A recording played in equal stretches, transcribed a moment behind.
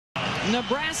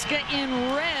Nebraska in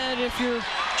red. If you're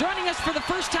joining us for the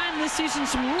first time this season,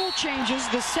 some rule changes.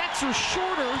 The sets are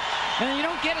shorter, and you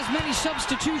don't get as many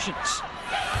substitutions.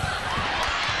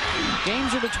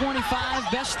 Games are to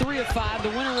 25, best 3 of 5. The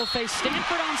winner will face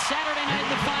Stanford on Saturday night in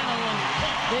the final. And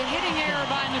the hitting error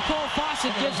by Nicole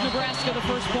Fawcett gives Nebraska the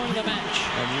first point of the match.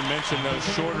 And you mentioned those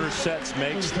shorter sets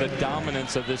makes the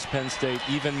dominance of this Penn State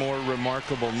even more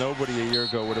remarkable. Nobody a year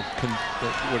ago would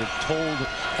have told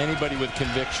anybody with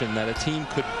conviction that a team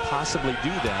could possibly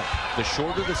do that. The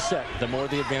shorter the set, the more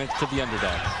the advantage to the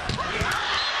underdog.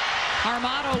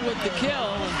 Armato with the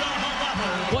kill.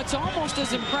 What's almost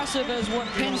as impressive as what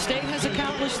Penn State has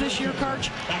accomplished this year, Karch,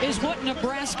 is what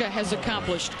Nebraska has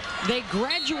accomplished. They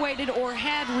graduated or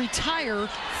had retire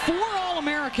 4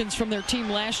 All-Americans from their team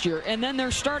last year, and then their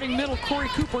starting middle, Corey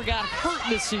Cooper, got hurt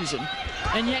this season.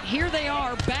 And yet here they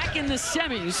are back in the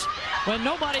semis when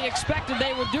nobody expected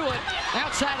they would do it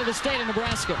outside of the state of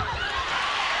Nebraska.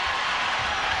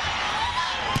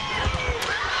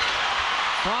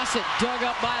 Fawcett dug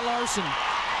up by Larson.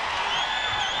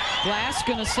 Glass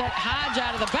going to set Hodge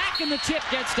out of the back, and the tip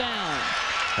gets down.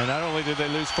 And not only did they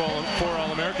lose 4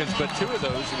 All-Americans, but 2 of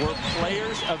those were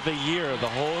players of the year, the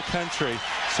whole country.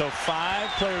 So 5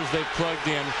 players they've plugged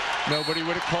in. Nobody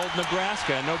would have called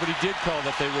Nebraska, and nobody did call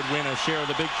that they would win a share of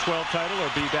the Big 12 title or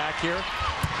be back here,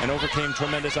 and overcame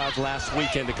tremendous odds last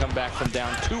weekend to come back from down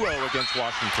 2-0 against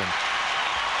Washington.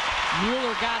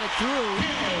 Mueller got it through.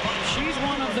 She's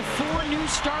one of the 4 new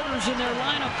starters in their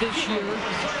lineup this year.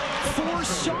 4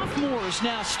 sophomores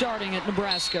now starting at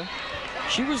Nebraska.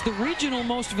 She was the regional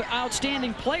most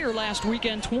outstanding player last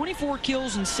weekend. 24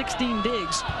 kills and 16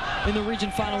 digs in the region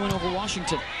final win over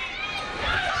Washington.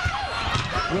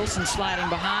 Wilson sliding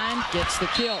behind, gets the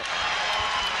kill.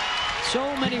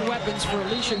 So many weapons for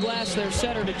Alicia Glass, their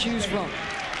setter, to choose from.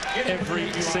 Every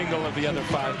single of the other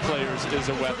 5 players is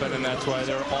a weapon, and that's why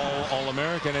they're all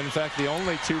All-American. In fact, the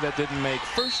only 2 that didn't make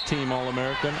first-team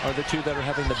All-American are the 2 that are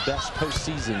having the best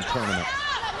postseason tournament.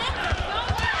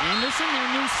 Anderson, their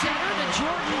new setter, to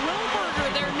Jordan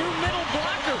Wilberger, their new middle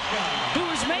blocker, who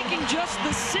is making just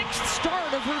the 6th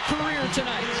start of her career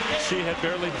tonight. She had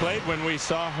barely played when we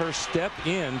saw her step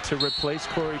in to replace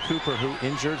Corey Cooper, who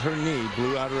injured her knee,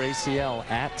 blew out her ACL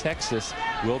at Texas.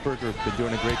 Wilberger has been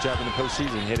doing a great job in the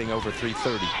postseason, hitting over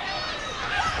 .330.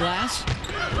 Glass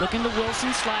looking to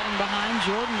Wilson, sliding behind.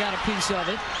 Jordan got a piece of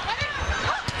it.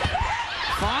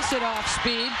 Fawcett off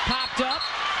speed, popped up.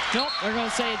 Nope, they're going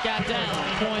to say it got down.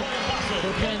 Point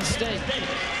for Penn State.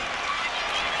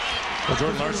 Well,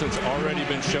 Jordan Larson's already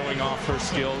been showing off her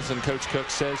skills, and Coach Cook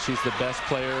says she's the best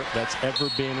player that's ever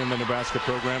been in the Nebraska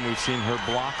program. We've seen her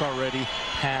block already,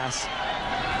 pass.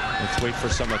 Let's wait for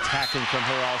some attacking from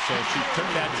her also. She took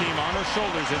that team on her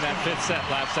shoulders in that 5th set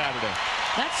last Saturday.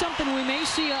 That's something we may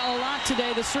see a lot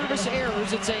today, the service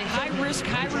errors. It's a high-risk,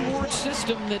 high-reward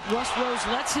system that Russ Rose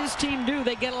lets his team do.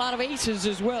 They get a lot of aces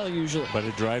as well, usually. But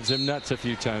it drives him nuts a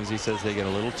few times. He says they get a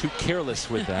little too careless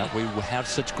with that. We have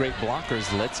such great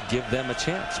blockers. Let's give them a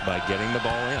chance by getting the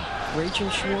ball in. Rachel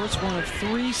Schwartz, one of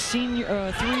 3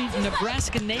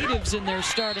 Nebraska natives in their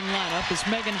starting lineup, as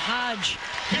Megan Hodge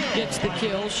gets the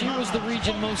kill. She was the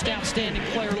region most outstanding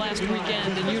player last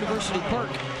weekend in University Park.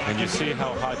 And you see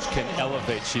how Hodge can elevate.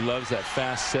 She loves that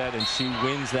fast set, and she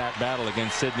wins that battle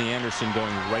against Sydney Anderson, going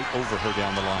right over her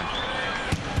down the line.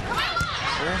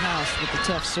 Warehouse with the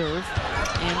tough serve.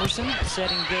 Anderson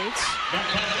setting Gates.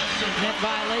 Net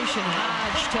violation.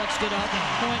 Hodge touched it up.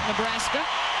 Point Nebraska.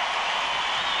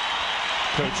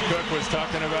 Coach Cook was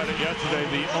talking about it yesterday.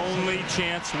 The only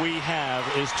chance we have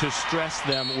is to stress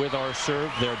them with our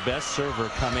serve. Their best server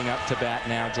coming up to bat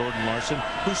now, Jordan Larson,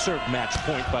 who served match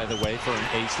point, by the way, for an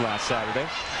ace last Saturday.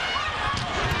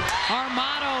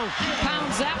 Armato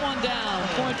pounds that one down.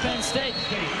 Point Penn State.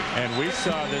 And we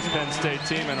saw this Penn State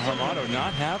team and Armato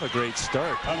not have a great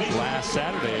start last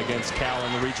Saturday against Cal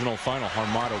in the regional final.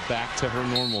 Armato back to her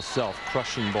normal self,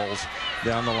 crushing balls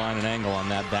down the line and angle on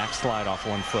that backslide off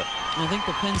 1 foot. I think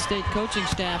the Penn State coaching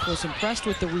staff was impressed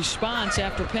with the response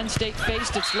after Penn State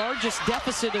faced its largest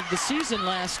deficit of the season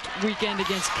last weekend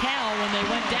against Cal, when they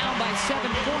went down by 7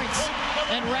 points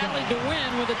and rallied to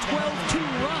win with a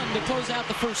 12-2 run to close out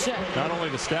the first set. Not only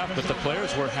the staff, but the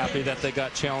players were happy that they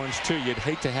got challenged too. You'd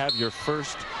hate to have your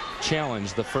first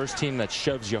challenge, the first team that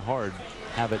shoves you hard,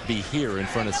 have it be here in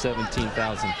front of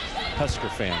 17,000 Husker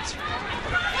fans.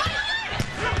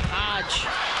 Hodge.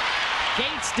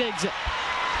 Gates digs it.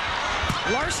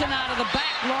 Larson out of the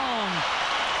back long.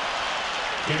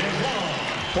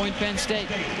 Point Penn State.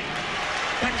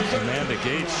 Amanda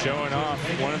Gates showing off,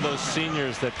 one of those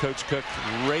seniors that Coach Cook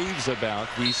raves about.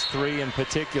 These three in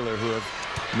particular who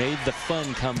have made the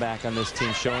fun comeback on this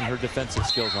team, showing her defensive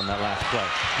skills on that last play.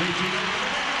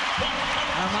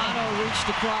 Armano reached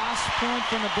across. Point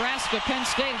for Nebraska. Penn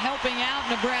State helping out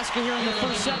Nebraska here in the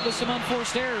first set with some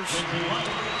unforced errors.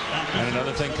 And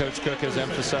another thing Coach Cook has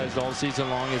emphasized all season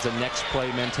long is a next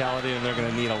play mentality, and they're going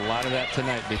to need a lot of that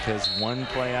tonight, because one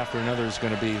play after another is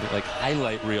going to be like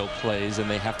highlight reel plays, and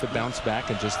they have to bounce back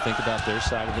and just think about their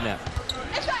side of the net.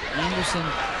 Anderson,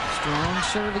 strong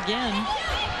serve again.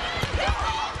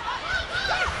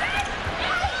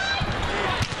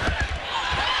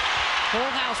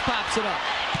 Full house pops it up.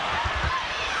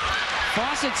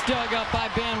 Fawcett's dug up by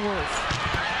Banworth.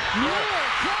 Mueller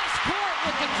cross court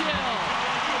with the kill.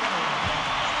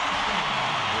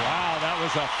 Wow, that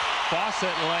was a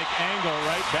Fawcett-like angle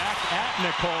right back at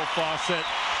Nicole Fawcett.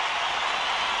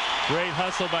 Great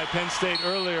hustle by Penn State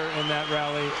earlier in that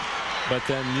rally, but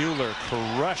then Mueller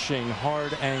crushing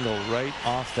hard angle right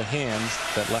off the hands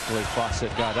that luckily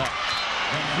Fawcett got up.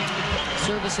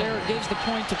 Service error gives the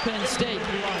point to Penn State.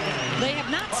 They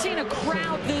have not seen a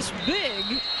crowd this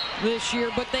big this year,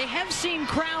 but they have seen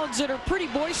crowds that are pretty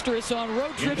boisterous on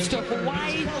road trips to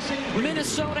Hawaii,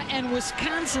 Minnesota, and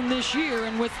Wisconsin this year.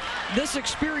 And with this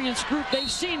experienced group,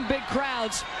 they've seen big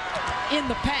crowds in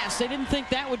the past. They didn't think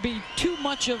that would be too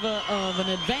much of an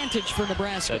advantage for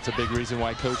Nebraska. That's a big reason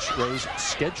why Coach Rose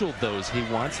scheduled those. He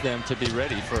wants them to be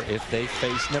ready for if they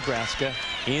face Nebraska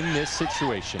in this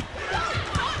situation.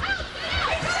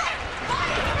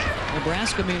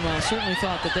 Nebraska, meanwhile, certainly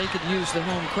thought that they could use the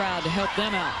home crowd to help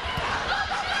them out.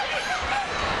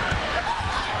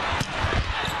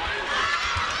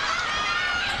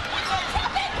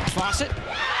 Fawcett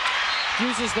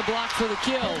uses the block for the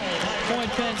kill.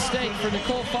 Point Penn State for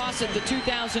Nicole Fawcett, the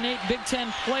 2008 Big Ten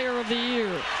Player of the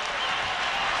Year.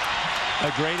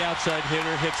 A great outside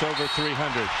hitter, hits over 300.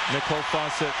 Nicole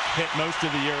Fawcett hit most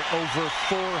of the year over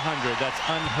 400. That's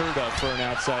unheard of for an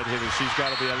outside hitter. She's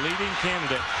got to be a leading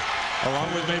candidate,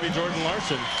 along with maybe Jordan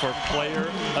Larson, for Player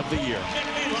of the Year.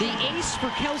 The ace for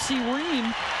Kelsey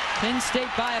Ream. Penn State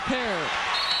by a pair.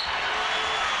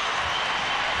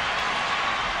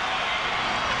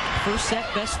 First set,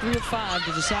 best 3 of 5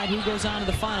 to decide who goes on to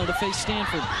the final to face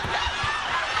Stanford.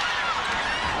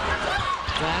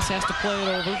 Glass has to play it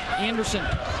over. Anderson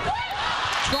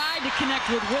tried to connect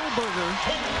with Wilberger.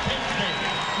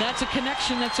 That's a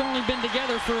connection that's only been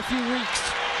together for a few weeks.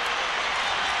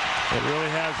 It really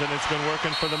has, and it's been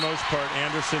working for the most part.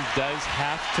 Anderson does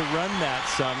have to run that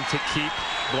some to keep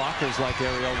blockers like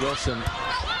Ariel Wilson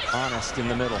honest in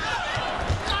the middle.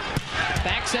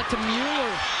 Back set to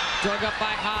Mueller. Dug up by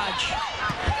Hodge.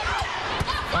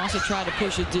 Also tried to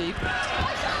push it deep.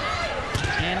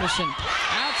 Anderson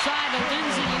outside to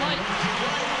Lindsay Light.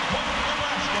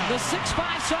 The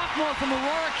 6'5" sophomore from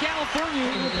Aurora, California,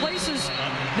 who replaces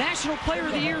National Player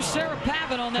of the Year Sarah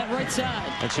Pavin on that right side.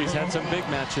 And she's had some big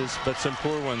matches, but some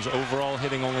poor ones. Overall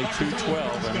hitting only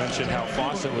 212. I mentioned how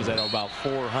Fawcett was at about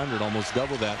 400, almost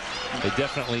double that. They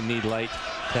definitely need Light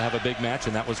to have a big match,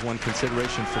 and that was one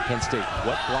consideration for Penn State.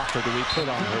 What blocker do we put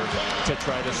on her to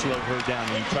try to slow her down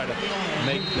and try to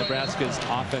make Nebraska's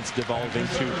offense devolve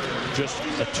into just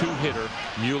a two-hitter,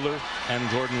 Mueller and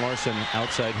Jordan Larson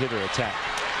outside hitter attack?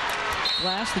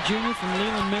 Glass, the junior from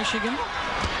Leland, Michigan.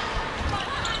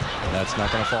 That's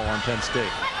not going to fall on Penn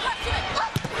State.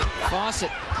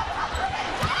 Fawcett.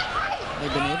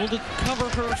 They've been able to cover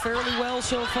her fairly well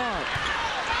so far.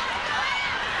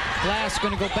 Glass going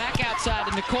to go back outside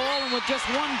to Nicole, and with just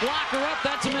one blocker up,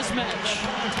 that's a mismatch.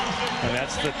 And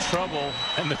that's the trouble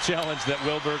and the challenge that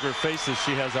Wilberger faces.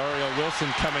 She has Ariel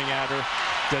Wilson coming at her.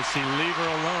 Does she leave her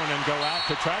alone and go out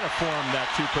to try to form that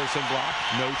two-person block?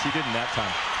 No, she didn't that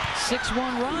time.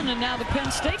 6-1 run, and now the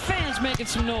Penn State fans making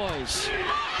some noise.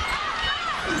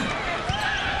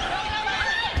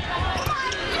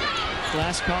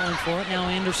 Glass calling for it. Now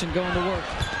Anderson going to work.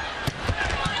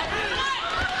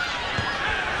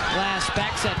 Glass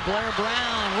backs at Blair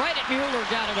Brown. Right at Mueller,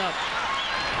 got it up.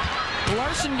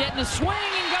 Larson getting a swing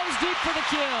and goes deep for the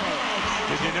kill.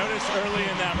 Did you notice early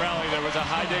in that rally there was a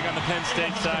high dig on the Penn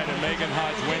State side, and Megan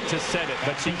Hodge went to set it,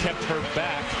 but she kept her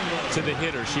back to the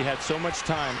hitter. She had so much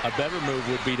time. A better move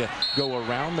would be to go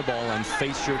around the ball and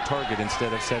face your target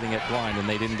instead of setting it blind, and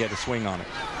they didn't get a swing on it.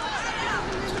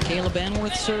 Kayla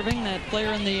Banworth serving. That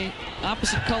player in the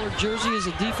opposite colored jersey is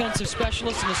a defensive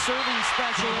specialist and a serving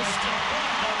specialist.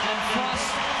 And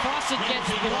Fawcett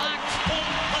gets blocked.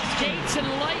 Gates and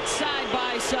Light side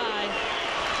by side.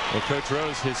 Well, Coach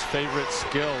Rose, his favorite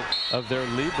skill of their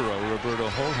libero, Roberta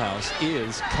Holthouse,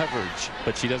 is coverage.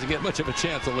 But she doesn't get much of a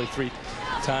chance, only 3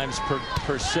 times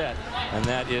per set. And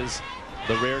that is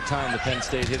the rare time the Penn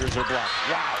State hitters are blocked.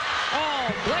 Wow.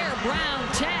 Oh, Blair Brown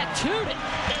tattooed it.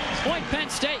 Point Penn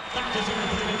State.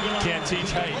 Can't teach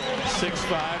height.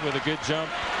 6'5" with a good jump.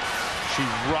 She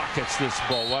rockets this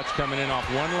ball. Watch coming in off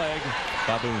one leg.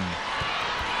 Baboon.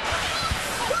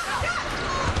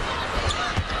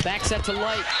 Back set to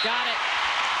Light. Got it.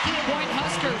 Point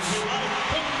Huskers.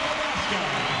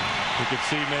 You could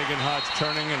see Megan Hodge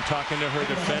turning and talking to her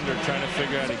defender, trying to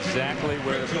figure out exactly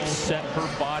where to set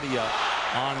her body up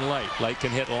on Light. Light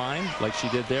can hit line like she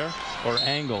did there, or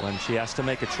angle, and she has to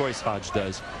make a choice, Hodge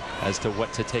does, as to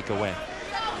what to take away.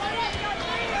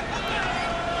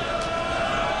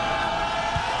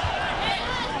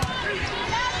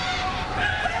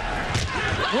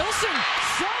 Wilson,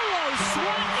 solo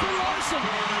swat for Larson.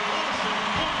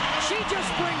 She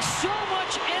just brings so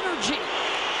much energy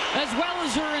as well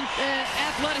as her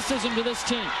athleticism to this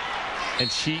team.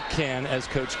 And she can, as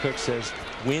Coach Cook says,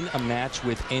 win a match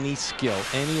with any skill,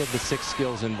 any of the 6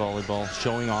 skills in volleyball,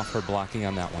 showing off her blocking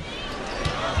on that one.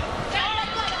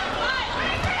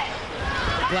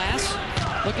 Glass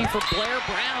looking for Blair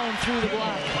Brown through the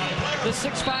block. The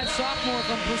 6'5" sophomore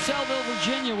from Purcellville,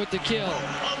 Virginia with the kill.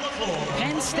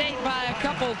 Penn State by a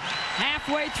couple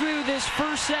halfway through this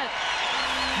first set.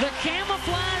 The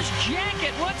camouflage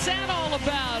jacket, what's that all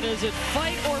about? Is it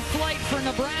fight or flight for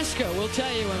Nebraska? We'll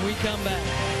tell you when we come back.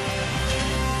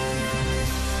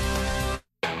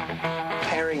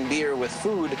 Pairing beer with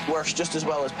food works just as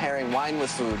well as pairing wine with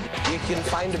food. You can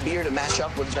find a beer to match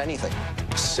up with anything.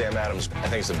 Sam Adams, I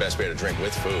think it's the best beer to drink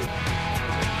with food.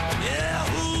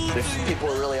 If people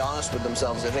are really honest with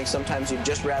themselves, I think sometimes you'd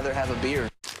just rather have a beer.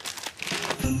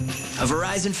 A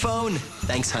Verizon phone.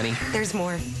 Thanks, honey. There's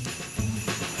more.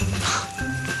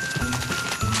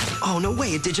 Oh, no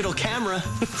way, a digital camera.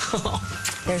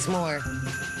 There's more.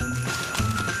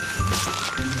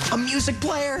 A music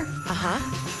player. Uh-huh.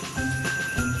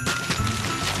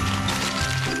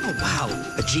 Oh, wow.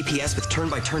 A GPS with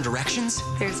turn-by-turn directions?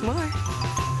 There's more.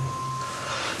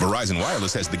 Verizon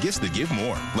Wireless has the gifts that give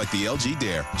more, like the LG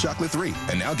Dare, chocolate-free,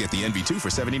 and now get the NV2 for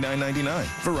 $79.99.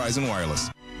 Verizon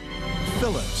Wireless.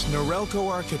 Philips Norelco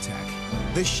Architect,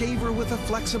 the shaver with a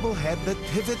flexible head that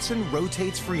pivots and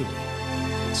rotates freely.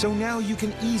 So now you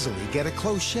can easily get a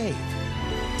close shave,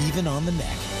 even on the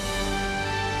neck.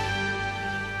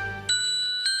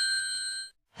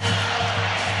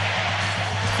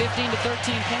 To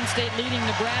 13, Penn State leading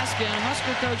Nebraska, and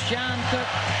Husker coach John Cook,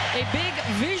 a big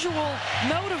visual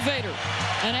motivator.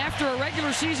 And after a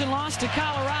regular season loss to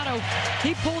Colorado,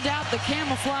 he pulled out the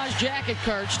camouflage jacket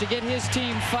cards to get his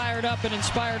team fired up and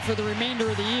inspired for the remainder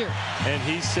of the year. And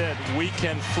he said, we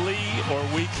can flee or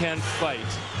we can fight.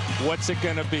 What's it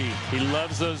going to be? He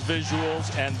loves those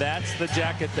visuals, and that's the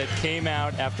jacket that came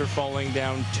out after falling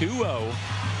down 2-0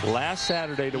 last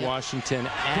Saturday to Washington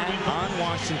on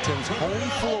Washington's home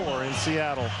floor in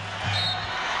Seattle.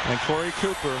 And Corey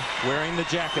Cooper wearing the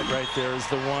jacket right there is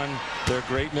the one, their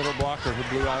great middle blocker who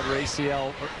blew out Ray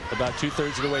Ciel about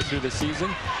 2/3 of the way through the season.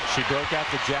 She broke out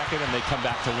the jacket and they come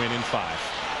back to win in 5.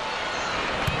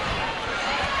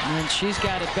 And she's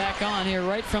got it back on here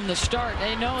right from the start.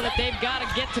 They know that they've got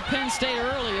to get to Penn State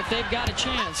early if they've got a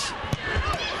chance.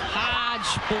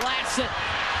 Hodge blasts it.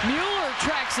 Mueller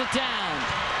tracks it down.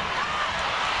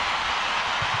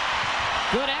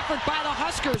 Good effort by the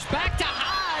Huskers. Back to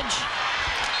Hodge.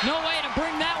 No way to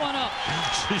bring that one up.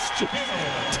 She's just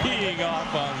teeing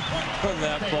off on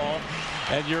that ball.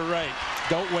 And you're right.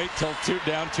 Don't wait till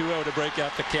down 2-0 to break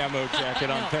out the camo jacket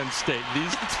on Penn State.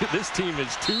 This team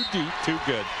is too deep, too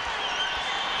good.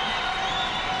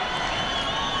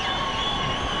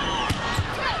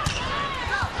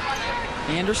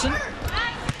 Anderson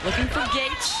looking for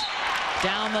Gates.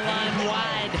 Down the line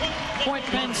wide. Point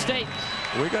Penn State.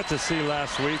 We got to see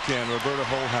last weekend Roberta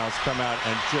Holthouse come out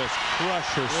and just crush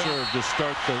her serve to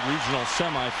start the regional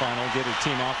semifinal, get her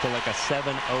team off to like a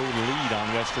 7-0 lead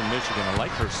on Western Michigan. I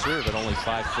like her serve at only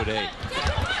 5'8".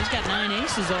 She's got 9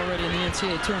 aces already in the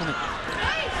NCAA tournament.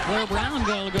 Blair Brown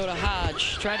going to go to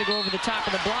Hodge. Tried to go over the top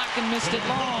of the block and missed it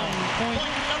long. Point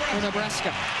for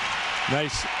Nebraska.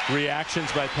 Nice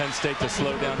reactions by Penn State to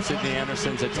slow down Sydney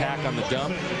Anderson's attack on the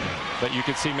dump. But you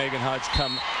can see Megan Hodge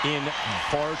come in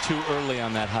far too early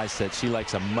on that high set. She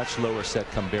likes a much lower set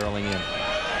come barreling in.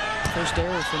 First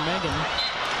error for Megan.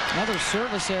 Another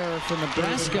service error for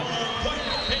Nebraska.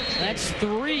 That's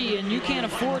 3, and you can't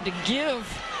afford to give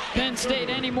Penn State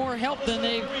any more help than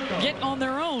they get on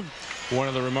their own. One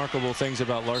of the remarkable things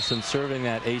about Larson serving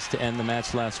that ace to end the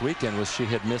match last weekend was she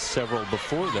had missed several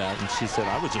before that, and she said,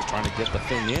 I was just trying to get the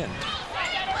thing in.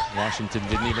 Washington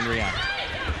didn't even react.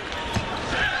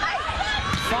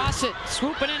 Fawcett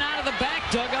swooping in out of the back,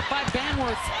 dug up by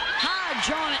Banworth. Hodge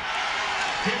on it.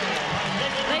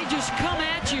 They just come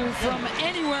at you from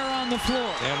anywhere on the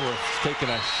floor. Banworth's taking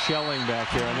a shelling back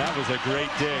here, and that was a great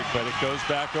dig, but it goes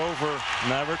back over,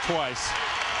 never twice.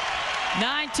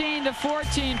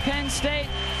 19-14, Penn State.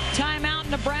 Timeout,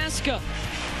 Nebraska.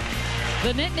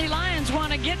 The Nittany Lions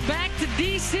want to get back to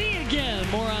D.C. again.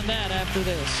 More on that after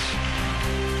this.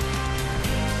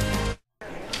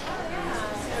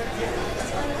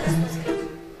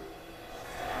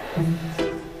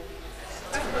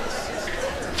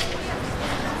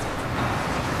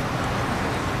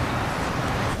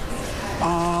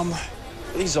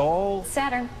 These all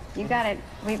Saturn. You got it.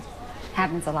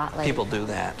 Happens a lot lately. people do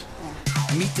that.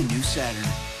 Yeah. Meet the new Saturn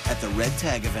at the Red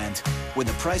Tag event, where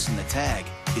the price on the tag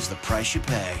is the price you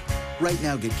pay. Right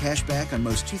now, get cash back on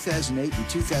most 2008 and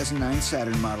 2009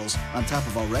 Saturn models on top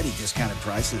of already discounted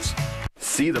prices.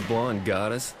 See the blonde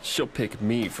goddess? She'll pick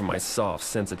me for my soft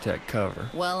Sensitech cover.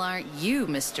 Well, aren't you,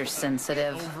 Mr.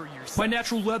 Sensitive? My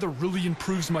natural leather really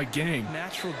improves my game.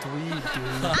 Natural breed, dude.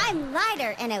 I'm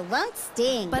lighter and it won't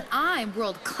sting. But I'm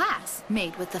world class,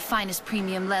 made with the finest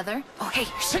premium leather. Oh, hey,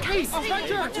 hey, right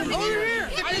there! Over here!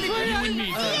 You and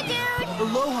me.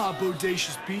 Aloha,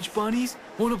 bodacious beach bunnies.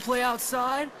 Want to play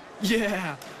outside?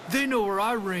 Yeah, they know where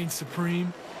I reign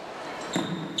supreme.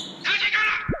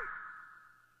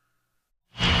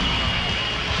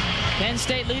 Penn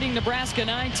State leading Nebraska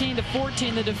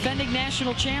 19-14. The defending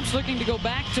national champs looking to go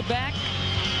back-to-back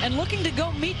and looking to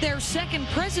go meet their second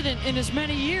president in as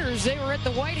many years. They were at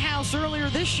the White House earlier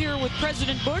this year with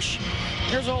President Bush.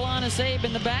 Here's old Honest Abe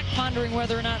in the back, pondering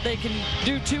whether or not they can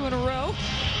do 2 in a row.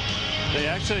 They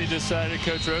actually decided,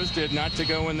 Coach Rose did, not to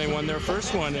go when they won their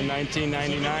first one in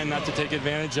 1999, not to take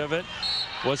advantage of it.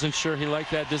 Wasn't sure he liked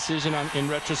that decision in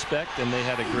retrospect, and they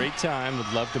had a great time.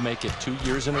 Would love to make it 2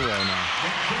 years in a row now.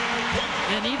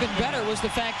 And even better was the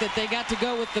fact that they got to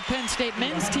go with the Penn State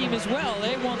men's team as well.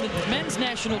 They won the men's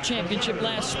national championship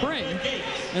last spring,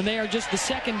 and they are just the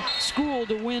second school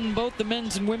to win both the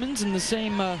men's and women's in the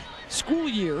same school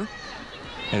year.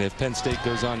 And if Penn State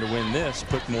goes on to win this,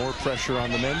 put more pressure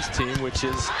on the men's team, which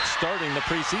is starting the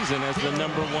preseason as the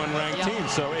 #1 ranked team.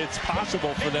 So it's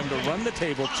possible for them to run the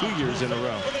table 2 years in a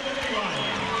row.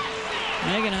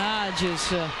 Megan Hodge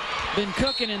has been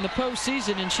cooking in the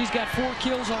postseason, and she's got 4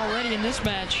 kills already in this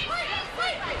match.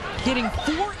 Hitting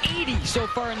 .480 so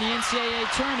far in the NCAA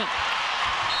tournament.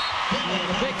 And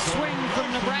the big swing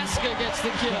from Nebraska gets the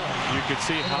kill. You could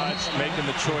see Hodge making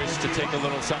the choice to take a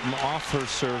little something off her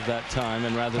serve that time,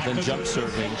 and rather than jump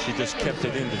serving, she just kept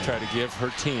it in to try to give her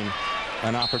team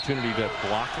an opportunity to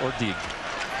block or dig.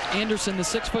 Anderson, the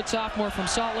 6-foot sophomore from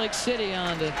Salt Lake City,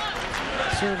 on to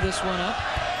serve this one up.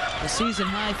 A season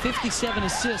high 57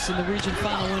 assists in the region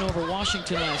final win over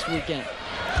Washington last weekend.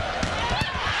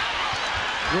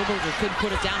 Wilberger couldn't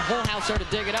put it down. Holthouse there to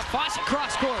dig it up. Fawcett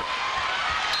cross court.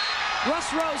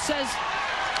 Russ Rose says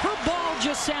her ball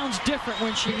just sounds different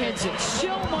when she hits it.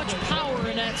 So much power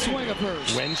in that swing of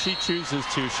hers. When she chooses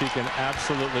to, she can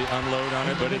absolutely unload on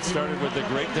it, but it started with the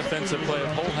great defensive play of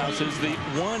Holthouse, who's the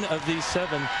one of these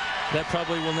 7 that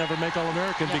probably will never make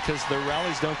All-American because their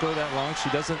rallies don't go that long. She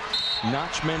doesn't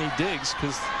notch many digs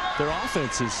because their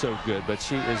offense is so good, but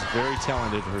she is very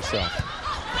talented herself.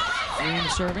 Green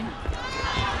serving.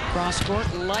 Cross court,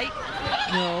 light,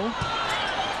 no.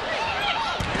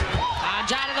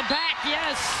 Out of the back,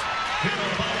 yes.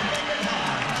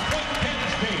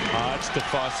 Hodge to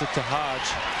Fawcett to Hodge.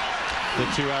 The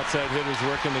 2 outside hitters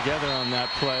working together on that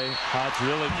play. Hodge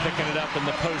really picking it up in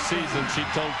the postseason. She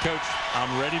told Coach,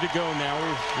 I'm ready to go now.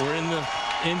 We're in the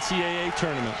NCAA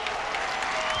tournament.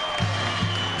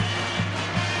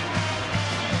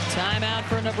 Timeout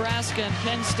for Nebraska and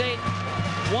Penn State.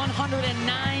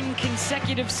 109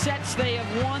 consecutive sets they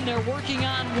have won. They're working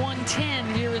on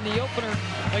 110 here in the opener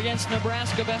against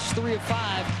Nebraska. Best 3 of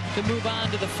 5 to move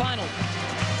on to the final.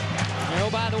 And oh,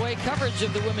 by the way, coverage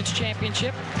of the Women's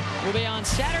Championship will be on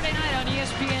Saturday night on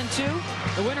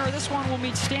ESPN2. The winner of this one will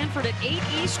meet Stanford at 8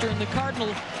 Eastern. The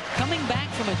Cardinal coming back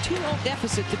from a 2-0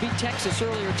 deficit to beat Texas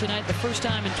earlier tonight. The first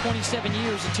time in 27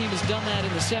 years the team has done that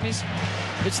in the semis.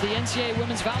 It's the NCAA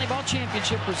Women's Volleyball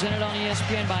Championship presented on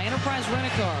ESPN by Enterprise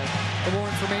Rent-A-Car. For more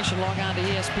information, log on to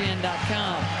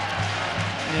ESPN.com.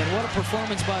 And what a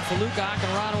performance by Faluka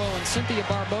Akinrado and Cynthia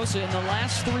Barbosa. In the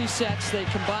last 3 sets, they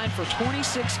combined for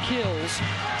 26 kills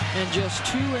and just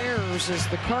 2 errors as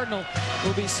the Cardinal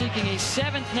will be seeking a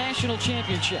 7th national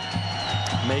championship.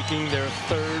 making their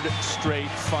 3rd straight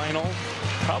final.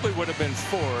 Probably would have been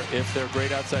 4 if their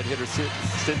great outside hitter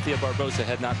Cynthia Barbosa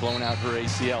had not blown out her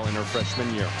ACL in her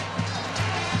freshman year.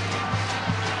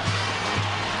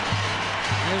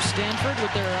 There's Stanford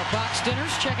with their box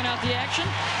dinners, checking out the action.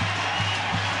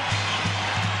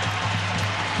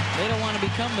 They don't want to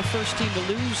become the first team to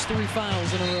lose 3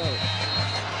 finals in a row.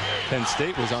 Penn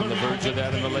State was on the verge of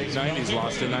that in the late 90s.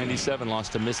 Lost in 97,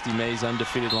 lost to Misty May's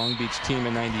undefeated Long Beach team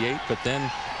in 98, but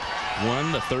then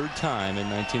won the 3rd time in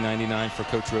 1999 for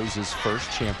Coach Rose's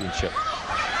first championship.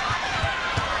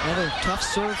 Another tough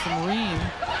serve from Ream.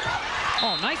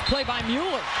 Oh, nice play by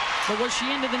Mueller. But was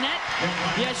she into the net?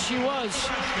 Yes, she was.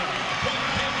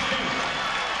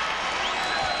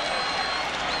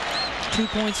 2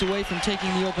 points away from taking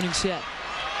the opening set.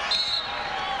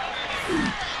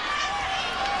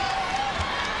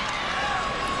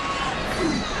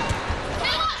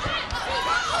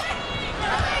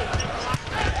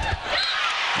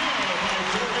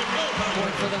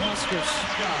 Point for the Huskers.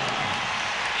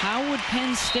 How would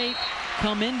Penn State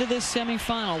come into this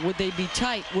semifinal? Would they be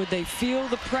tight? Would they feel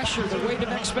the pressure, the weight of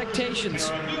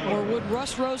expectations? Or would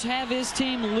Russ Rose have his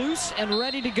team loose and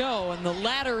ready to go? And the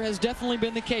latter has definitely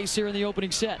been the case here in the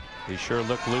opening set. They sure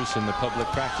looked loose in the public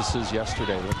practices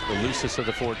yesterday. Looked the loosest of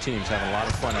the 4 teams, having a lot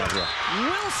of fun out here.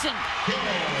 Wilson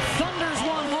thunders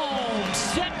one home.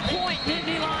 Set point,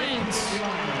 Nittany Lions.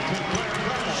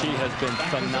 She has been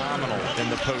phenomenal in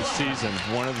the postseason.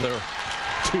 One of their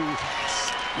 2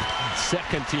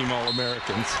 second-team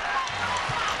All-Americans.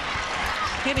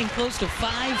 Hitting close to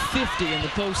 .550 in the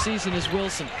postseason is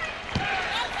Wilson.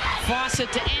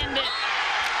 Fawcett to end it.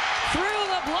 Through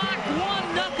the block,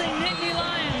 1-0 Nittany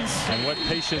Lions. And what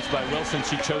patience by Wilson.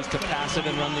 She chose to pass it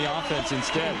and run the offense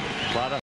instead. A lot of